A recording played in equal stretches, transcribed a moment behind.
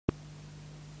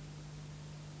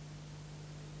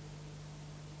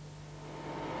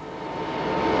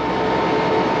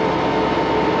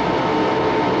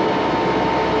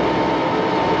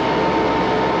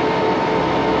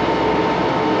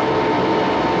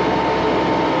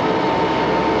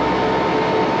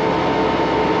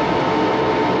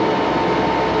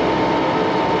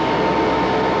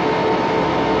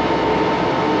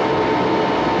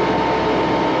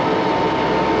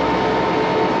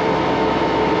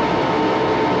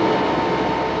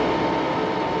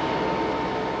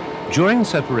During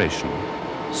separation,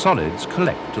 solids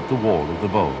collect at the wall of the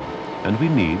bowl, and we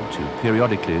need to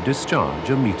periodically discharge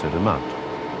a metered amount.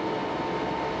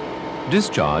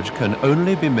 Discharge can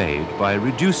only be made by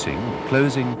reducing the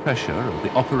closing pressure of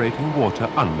the operating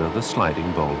water under the sliding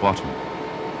bowl bottom.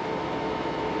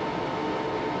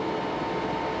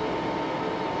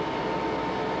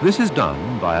 This is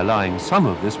done by allowing some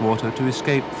of this water to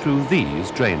escape through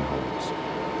these drain holes.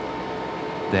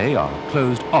 They are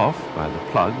closed off by the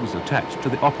plugs attached to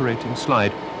the operating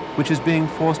slide, which is being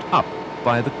forced up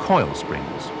by the coil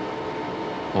springs,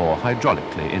 or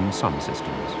hydraulically in some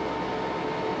systems.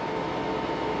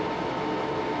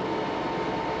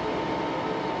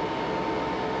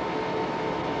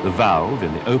 The valve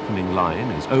in the opening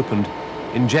line is opened,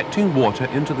 injecting water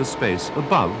into the space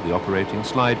above the operating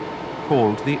slide,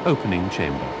 called the opening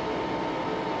chamber.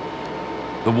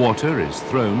 The water is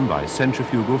thrown by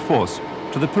centrifugal force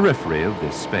to the periphery of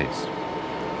this space.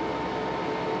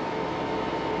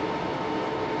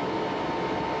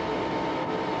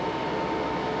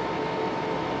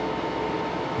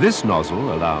 This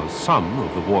nozzle allows some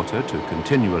of the water to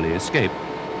continually escape,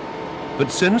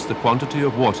 but since the quantity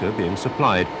of water being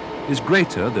supplied is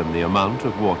greater than the amount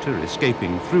of water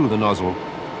escaping through the nozzle,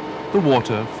 the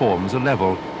water forms a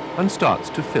level and starts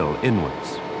to fill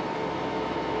inwards.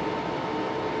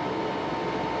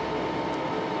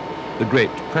 The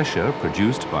great pressure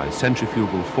produced by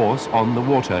centrifugal force on the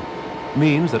water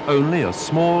means that only a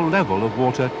small level of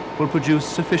water will produce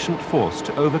sufficient force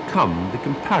to overcome the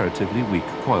comparatively weak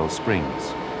coil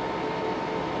springs.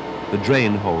 The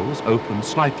drain holes open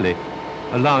slightly,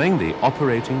 allowing the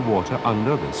operating water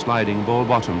under the sliding bowl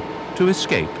bottom to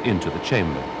escape into the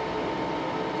chamber.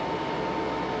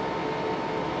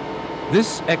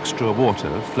 This extra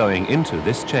water flowing into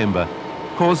this chamber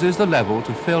causes the level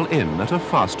to fill in at a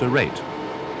faster rate.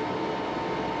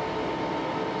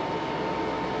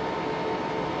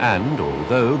 And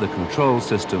although the control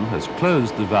system has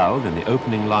closed the valve in the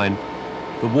opening line,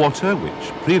 the water,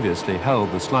 which previously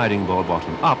held the sliding bowl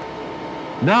bottom up,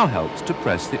 now helps to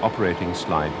press the operating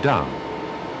slide down,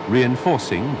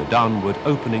 reinforcing the downward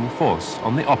opening force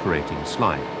on the operating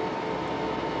slide.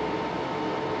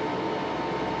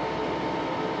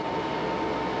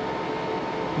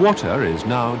 Water is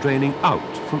now draining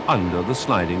out from under the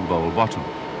sliding bowl bottom.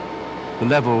 The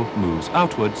level moves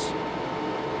outwards,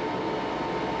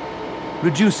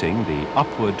 reducing the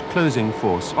upward closing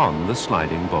force on the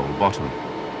sliding bowl bottom.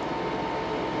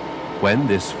 When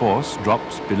this force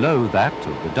drops below that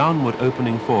of the downward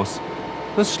opening force,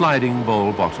 the sliding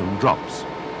bowl bottom drops,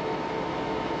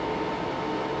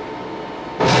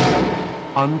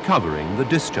 uncovering the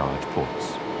discharge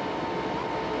ports.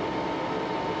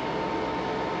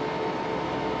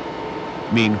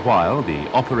 Meanwhile, the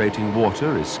operating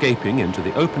water escaping into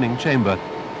the opening chamber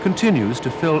continues to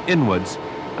fill inwards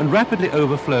and rapidly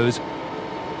overflows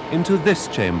into this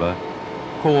chamber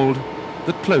called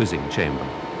the closing chamber.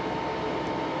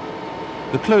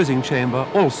 The closing chamber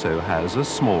also has a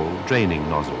small draining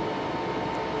nozzle.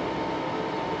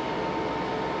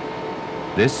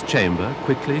 This chamber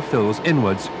quickly fills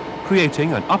inwards,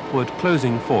 creating an upward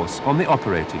closing force on the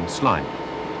operating slide.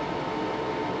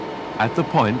 At the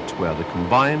point where the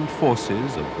combined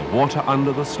forces of the water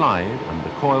under the slide and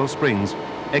the coil springs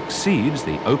exceeds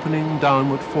the opening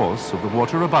downward force of the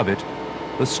water above it,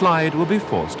 the slide will be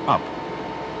forced up,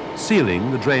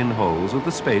 sealing the drain holes of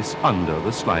the space under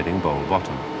the sliding bowl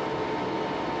bottom.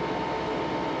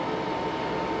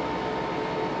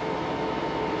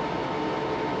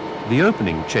 The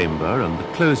opening chamber and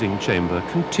the closing chamber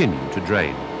continue to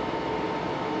drain.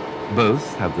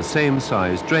 Both have the same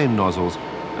size drain nozzles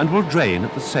and will drain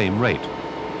at the same rate,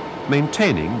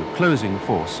 maintaining the closing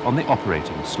force on the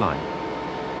operating slide.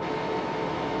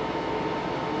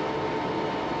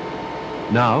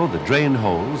 Now the drain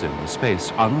holes in the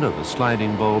space under the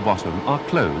sliding bowl bottom are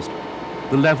closed.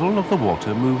 The level of the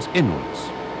water moves inwards,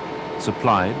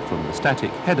 supplied from the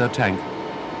static header tank,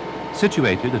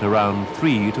 situated at around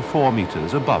 3 to 4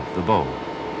 meters above the bowl.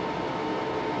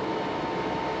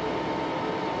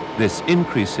 This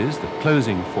increases the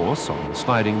closing force on the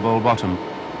sliding bowl bottom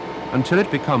until it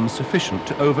becomes sufficient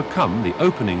to overcome the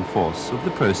opening force of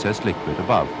the processed liquid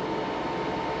above.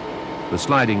 The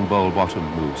sliding bowl bottom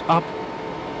moves up,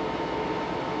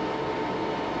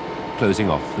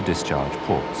 closing off the discharge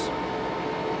ports.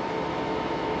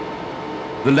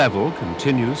 The level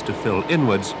continues to fill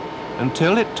inwards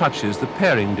until it touches the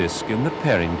pairing disc in the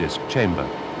pairing disc chamber.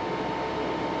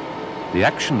 The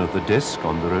action of the disc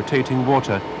on the rotating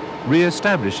water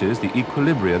re-establishes the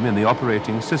equilibrium in the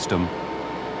operating system,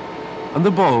 and the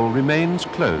bowl remains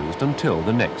closed until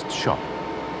the next shot.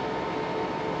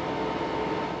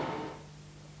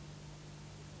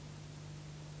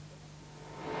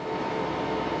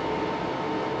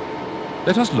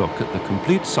 Let us look at the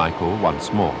complete cycle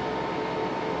once more.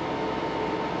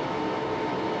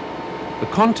 The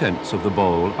contents of the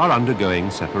bowl are undergoing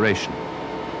separation.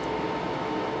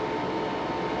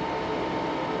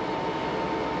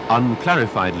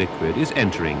 Unclarified liquid is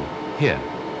entering here.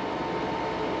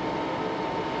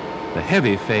 The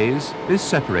heavy phase is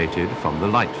separated from the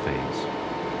light phase.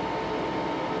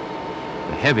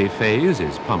 The heavy phase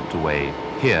is pumped away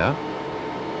here,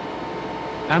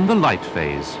 and the light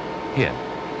phase here.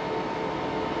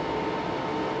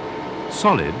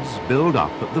 Solids build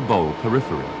up at the bowl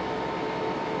periphery.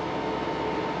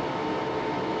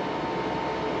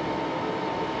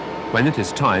 When it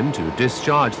is time to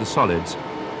discharge the solids,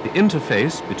 the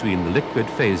interface between the liquid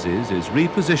phases is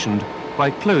repositioned by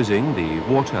closing the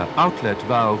water outlet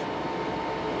valve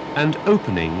and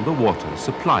opening the water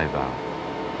supply valve.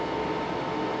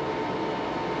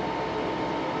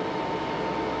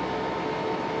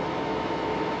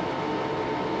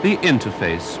 The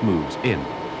interface moves in.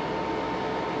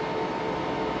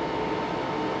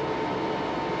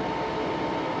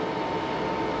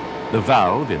 The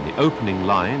valve in the opening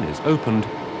line is opened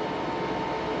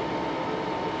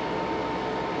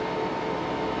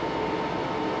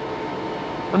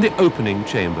and the opening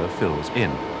chamber fills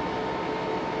in.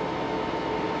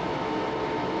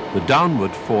 The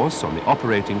downward force on the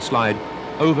operating slide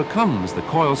overcomes the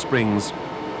coil springs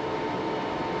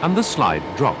and the slide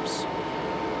drops,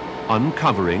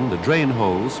 uncovering the drain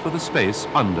holes for the space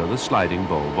under the sliding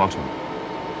bowl bottom.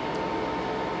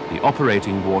 The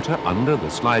operating water under the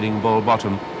sliding bowl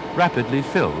bottom rapidly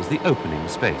fills the opening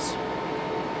space.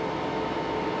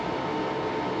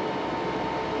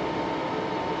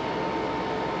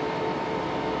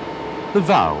 The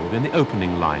valve in the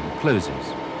opening line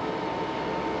closes.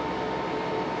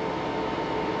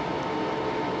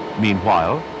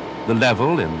 Meanwhile, the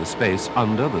level in the space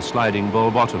under the sliding bowl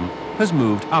bottom has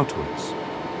moved outwards,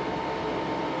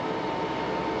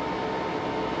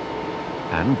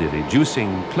 and the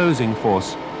reducing closing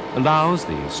force allows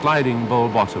the sliding bowl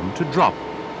bottom to drop,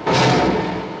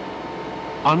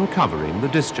 uncovering the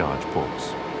discharge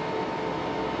ports.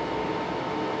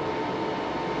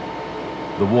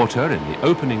 The water in the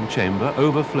opening chamber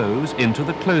overflows into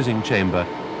the closing chamber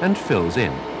and fills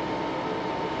in.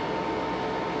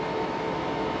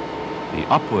 The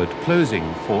upward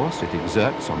closing force it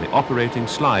exerts on the operating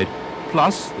slide,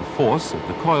 plus the force of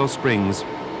the coil springs,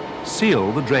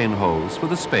 seal the drain holes for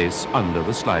the space under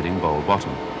the sliding bowl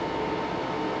bottom.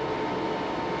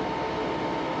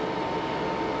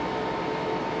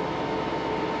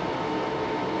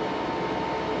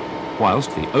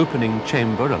 Whilst the opening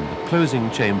chamber and the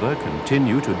closing chamber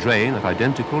continue to drain at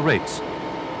identical rates,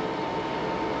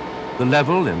 the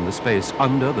level in the space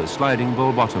under the sliding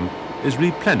bowl bottom is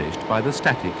replenished by the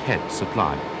static head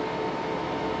supply.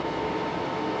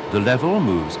 The level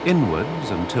moves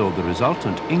inwards until the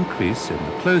resultant increase in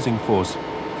the closing force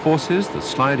forces the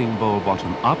sliding bowl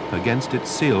bottom up against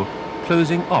its seal,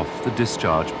 closing off the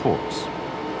discharge ports.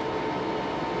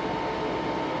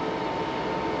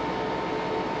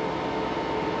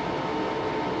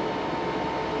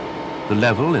 The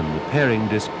level in the pairing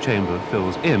disc chamber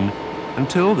fills in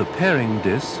until the pairing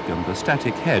disc and the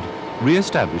static head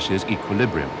re-establishes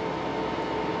equilibrium.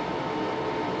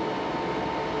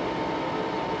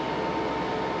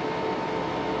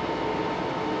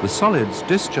 The solid's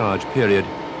discharge period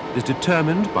is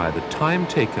determined by the time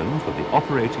taken for the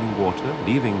operating water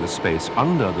leaving the space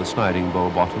under the sliding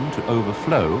bowl bottom to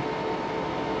overflow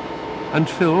and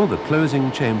fill the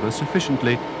closing chamber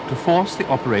sufficiently to force the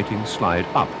operating slide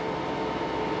up,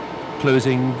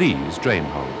 closing these drain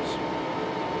holes.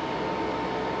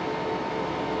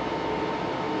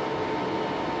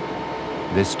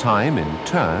 This time, in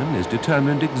turn, is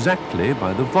determined exactly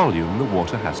by the volume the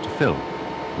water has to fill,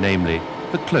 namely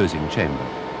the closing chamber.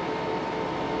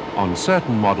 On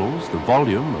certain models, the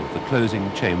volume of the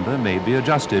closing chamber may be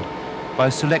adjusted by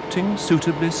selecting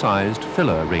suitably sized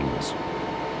filler rings.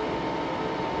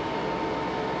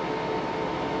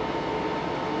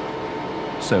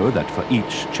 So that for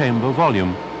each chamber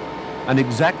volume, an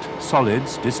exact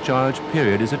solids discharge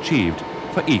period is achieved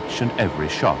for each and every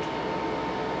shot.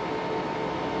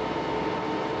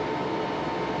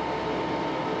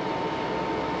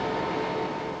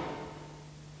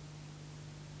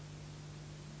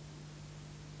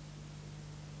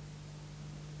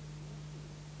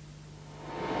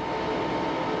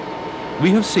 We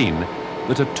have seen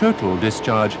that a total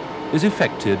discharge is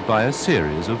effected by a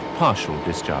series of partial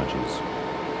discharges.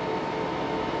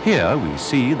 Here we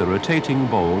see the rotating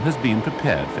bowl has been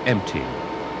prepared for emptying.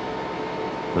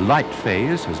 The light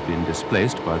phase has been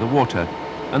displaced by the water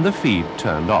and the feed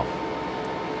turned off.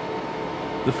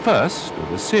 The first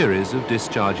of a series of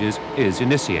discharges is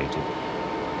initiated,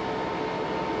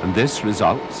 and this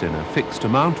results in a fixed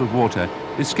amount of water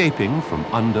escaping from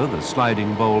under the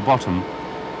sliding bowl bottom,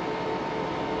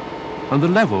 and the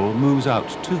level moves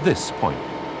out to this point,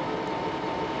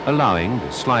 allowing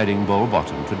the sliding bowl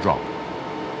bottom to drop.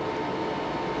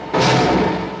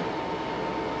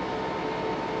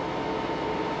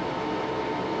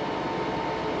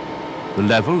 The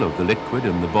level of the liquid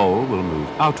in the bowl will move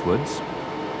outwards,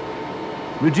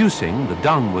 reducing the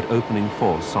downward opening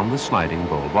force on the sliding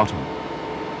bowl bottom.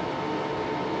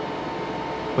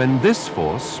 When this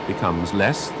force becomes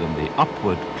less than the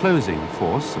upward closing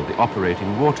force of the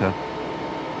operating water,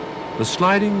 the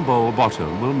sliding bowl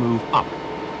bottom will move up,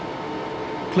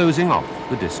 closing off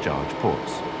the discharge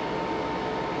ports.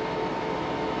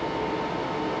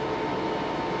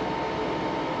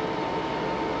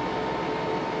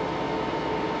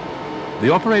 The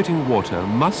operating water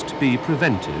must be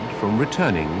prevented from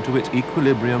returning to its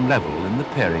equilibrium level in the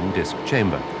pairing disc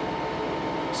chamber,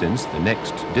 since the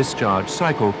next discharge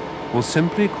cycle will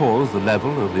simply cause the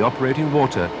level of the operating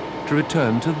water to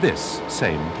return to this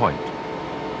same point.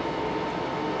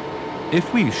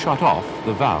 If we shut off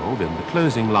the valve in the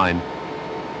closing line,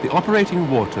 the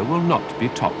operating water will not be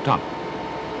topped up,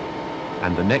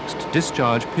 and the next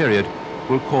discharge period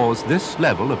will cause this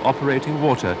level of operating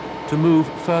water to move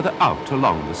further out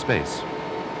along the space.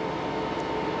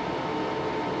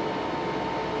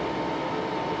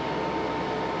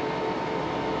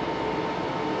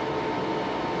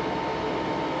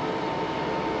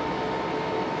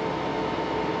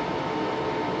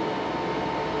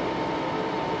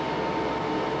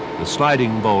 The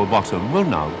sliding bowl bottom will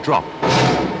now drop.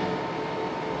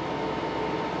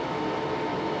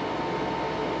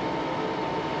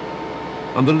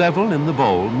 And the level in the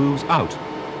bowl moves out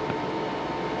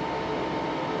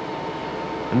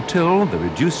until the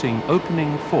reducing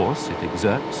opening force it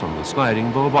exerts on the sliding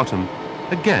bowl bottom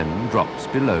again drops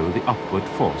below the upward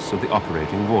force of the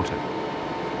operating water.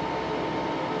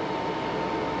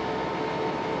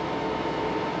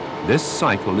 This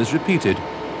cycle is repeated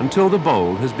until the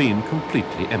bowl has been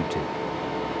completely emptied.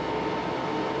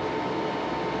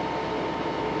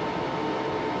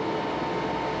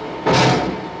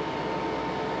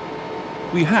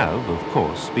 We have, of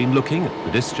course, been looking at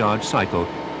the discharge cycle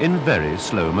in very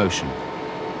slow motion.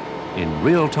 In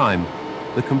real time,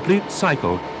 the complete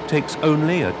cycle takes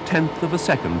only 1/10 of a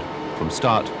second from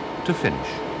start to finish.